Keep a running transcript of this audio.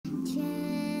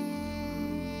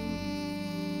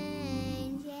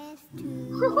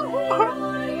So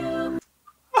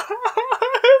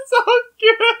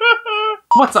cute!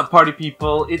 What's up, party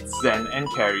people? It's Zen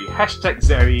and Carrie. Hashtag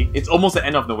Zeri. It's almost the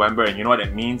end of November, and you know what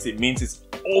that means? It means it's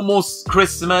almost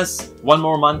Christmas. One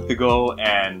more month to go,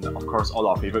 and of course, all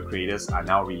our favorite creators are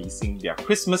now releasing their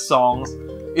Christmas songs.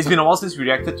 It's been a while since we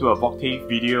reacted to a Voctave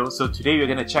video, so today we're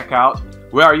gonna check out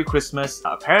Where Are You Christmas?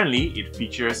 Apparently, it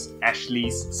features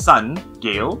Ashley's son,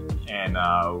 Gail, and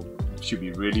should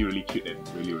be really, really cute and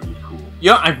really, really cool.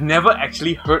 You know, I've never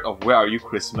actually heard of Where Are You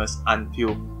Christmas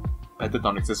until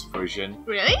Pentatonix's version.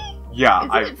 Really? Yeah.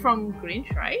 Isn't it from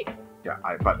Grinch, right? Yeah,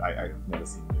 but I've never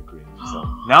seen the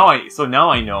Grinch. So now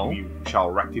I know we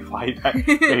shall rectify that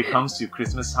when it comes to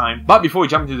Christmas time. But before we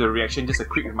jump into the reaction, just a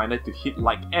quick reminder to hit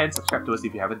like and subscribe to us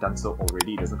if you haven't done so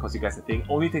already. It doesn't cost you guys a thing,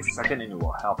 only takes a second and it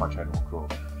will help our channel grow.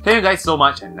 Thank you guys so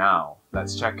much, and now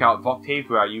let's check out Voctave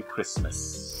Where Are You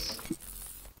Christmas.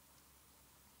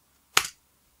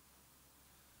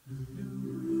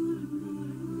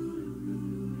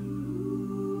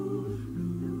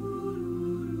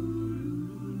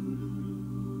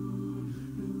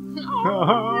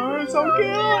 Oh, so cute!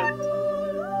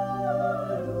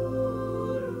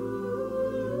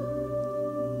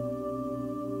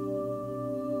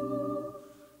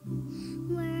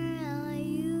 Where are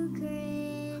you,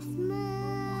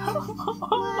 Christmas?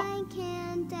 Why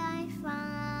can't I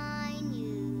find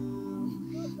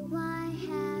you? Why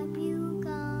have you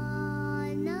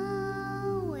gone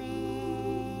away?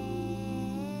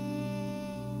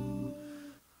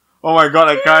 Oh my god,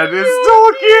 I can't. It's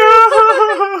so cute!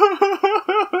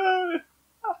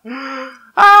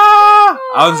 Ah!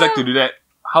 I want Zach to do that.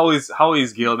 How is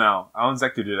Gail now? I want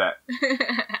Zach to do that.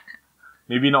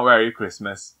 Maybe not Where Are You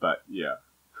Christmas, but yeah.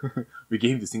 We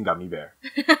gave him to sing Gummy Bear.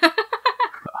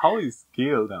 How is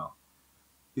Gail now?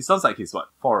 He sounds like he's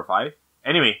what, 4 or 5?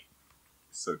 Anyway,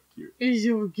 so cute. It's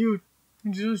so cute.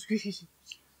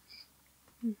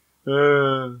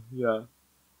 Yeah.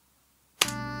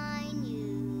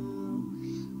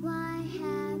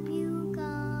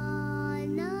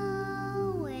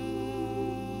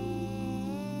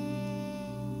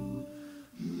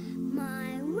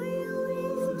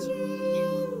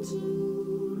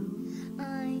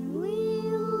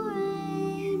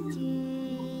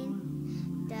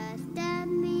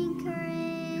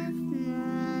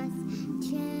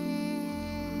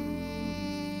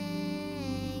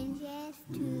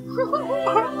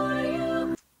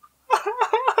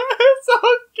 So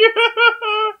cute!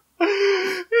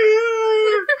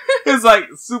 It's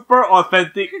like super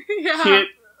authentic kid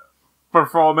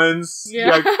performance.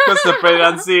 Yeah, because the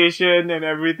pronunciation and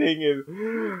everything is,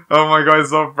 oh my god,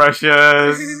 it's so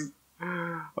precious.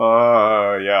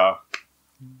 Oh yeah.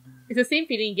 It's the same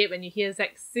feeling you get when you hear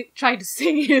Zach try to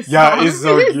sing his song. Yeah, it's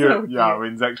so cute. So cute. Yeah,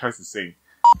 when Zach tries to sing.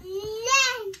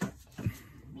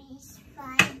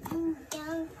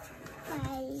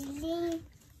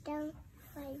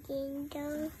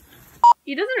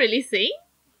 He doesn't really sing.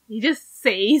 He just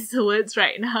says the words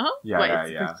right now. Yeah, but yeah,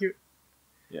 it's yeah. so cute.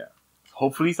 Yeah.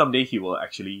 Hopefully someday he will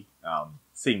actually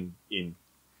sing in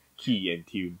key and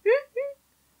tune.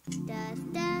 Does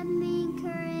that mean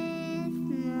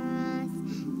Christmas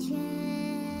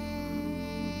changes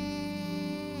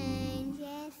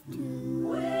too?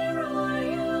 Where are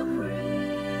you,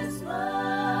 Christmas?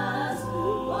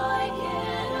 Why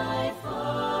can't I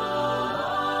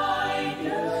find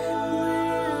you?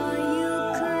 Where are you,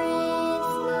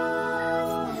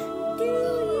 Christmas? Do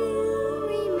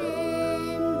you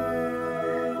remember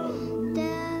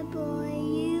the boy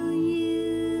you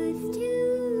used to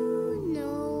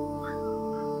know?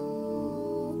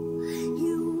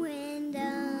 You and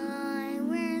I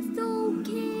were so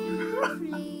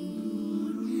carefree.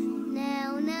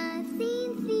 Now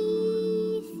nothing's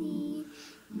easy.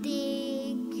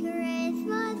 Did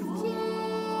Christmas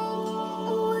change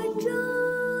or just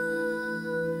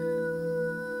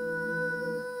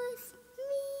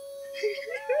me?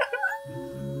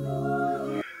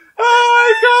 Oh my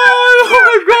god!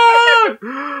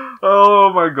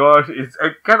 Oh my gosh, it's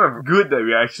kind of good that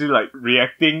we're actually like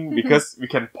reacting because we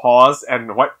can pause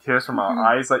and wipe tears from our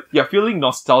eyes. Like, you're feeling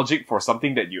nostalgic for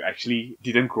something that you actually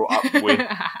didn't grow up with.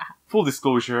 Full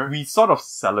disclosure, we sort of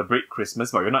celebrate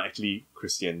Christmas, but we're not actually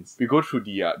Christians. We go through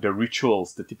the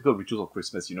rituals, the typical rituals of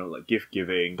Christmas, you know, like gift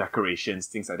giving, decorations,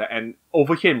 things like that. And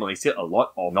over here in Malaysia, a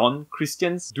lot of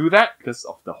non-Christians do that because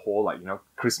of the whole, like, you know,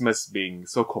 Christmas being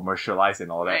so commercialized and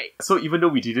all that. Right. So even though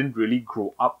we didn't really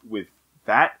grow up with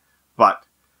that, but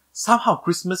somehow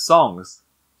Christmas songs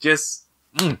just,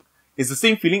 it's the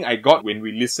same feeling I got when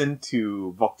we listened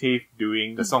to Voctave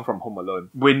doing the song from Home Alone.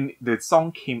 When the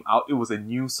song came out, it was a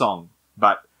new song,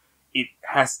 but it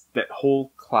has that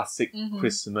whole classic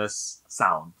Christmas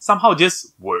sound. Somehow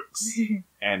just works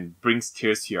and brings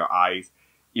tears to your eyes,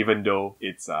 even though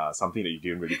it's something that you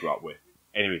didn't really grow up with.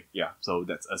 Anyway, yeah, so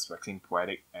that's us waxing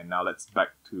poetic, and now let's back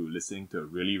to listening to a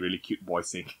really, really cute boy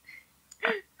sing.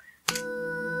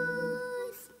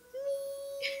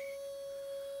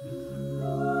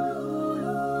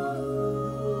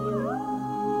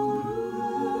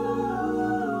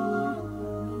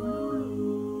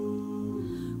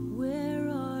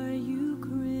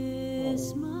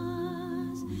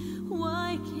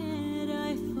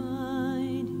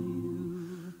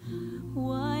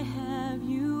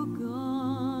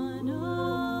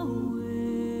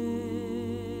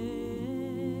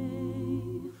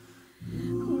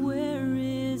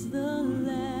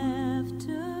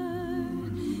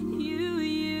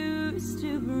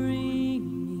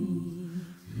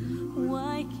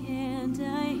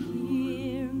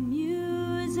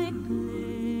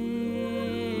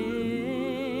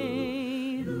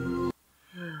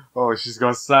 Oh, she's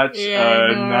got such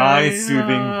a nice,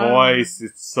 soothing voice.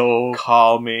 It's so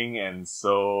calming and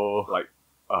so, like,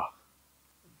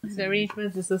 The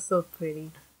arrangements is just so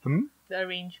pretty. Hmm? The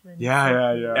arrangement.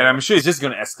 Yeah. And I'm sure it's just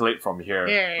gonna escalate from here,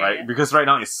 right? Yeah. Because right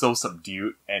now it's so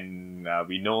subdued, and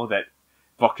we know that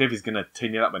Voctave is gonna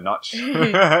turn it up a notch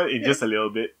in just a little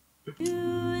bit.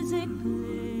 Music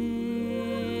played.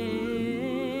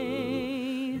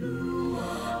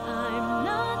 I'm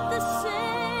not the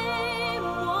same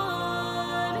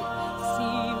one.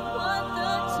 See what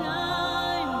the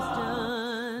time's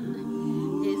done.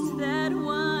 Is that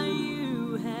why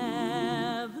you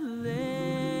have let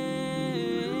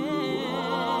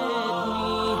me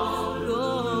go?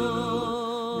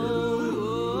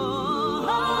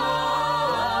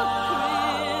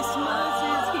 Christmas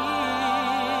is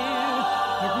here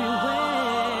everywhere.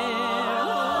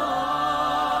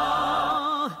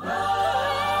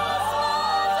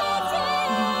 Christmas is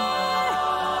here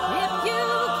if you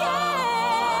can.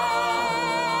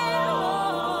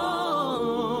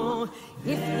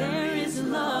 If there is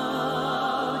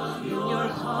love in your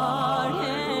heart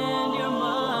and your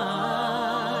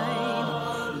mind,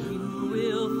 you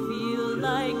will feel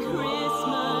like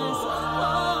Christmas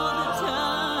all the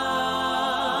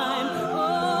time.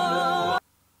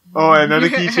 Oh, another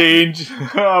key change.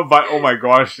 But oh my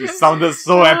gosh, it sounded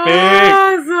so epic.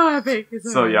 Ah, so epic.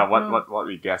 It's So yeah, epic. what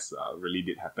we guess really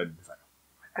did happen. It's like,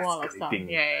 Wall of stuff.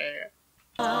 escalating. Yeah.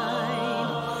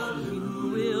 You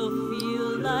will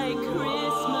feel like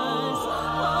Christmas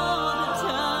all the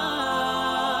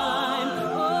time.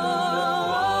 Oh,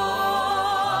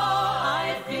 I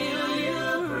feel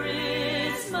you,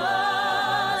 Christmas.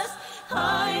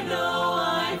 I know I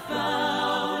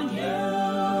found you.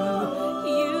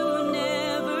 You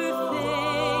never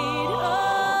fade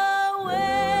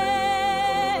away.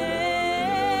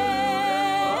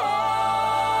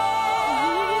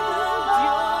 The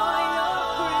joy of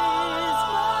Christmas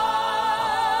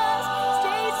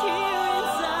stays here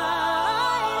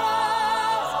inside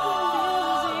us,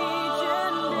 fills each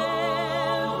and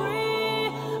every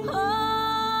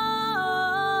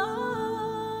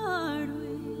heart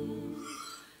with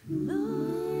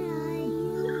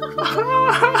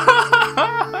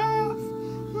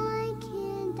Why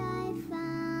can't I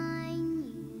find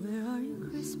you? Where are you,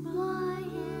 Christmas? Why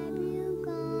have you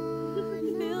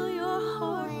gone? Fill your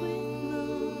heart with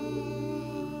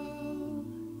love.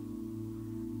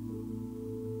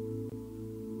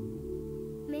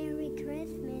 Merry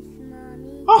Christmas,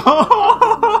 Mommy.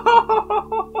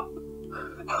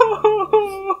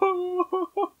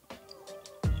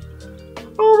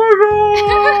 Oh my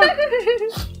god!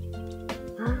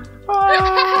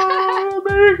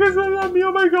 Merry Christmas, Mommy!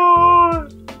 Oh my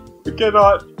god!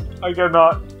 I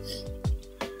cannot.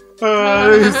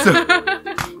 It's so-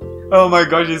 oh my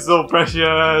gosh, it's so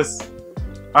precious!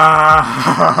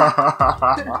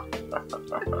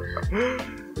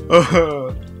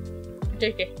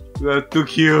 Okay. That's too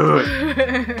cute!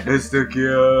 It's too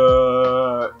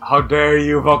cute! How dare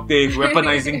you, Voctave,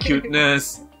 weaponizing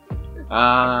cuteness!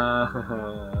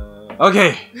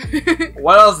 Okay,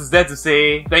 what else is there to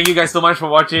say? Thank you guys so much for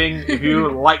watching. If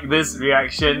you like this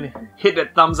reaction, hit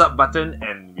that thumbs up button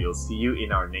and we'll see you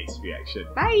in our next reaction.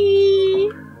 Bye.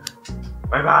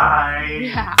 Bye bye!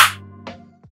 Yeah.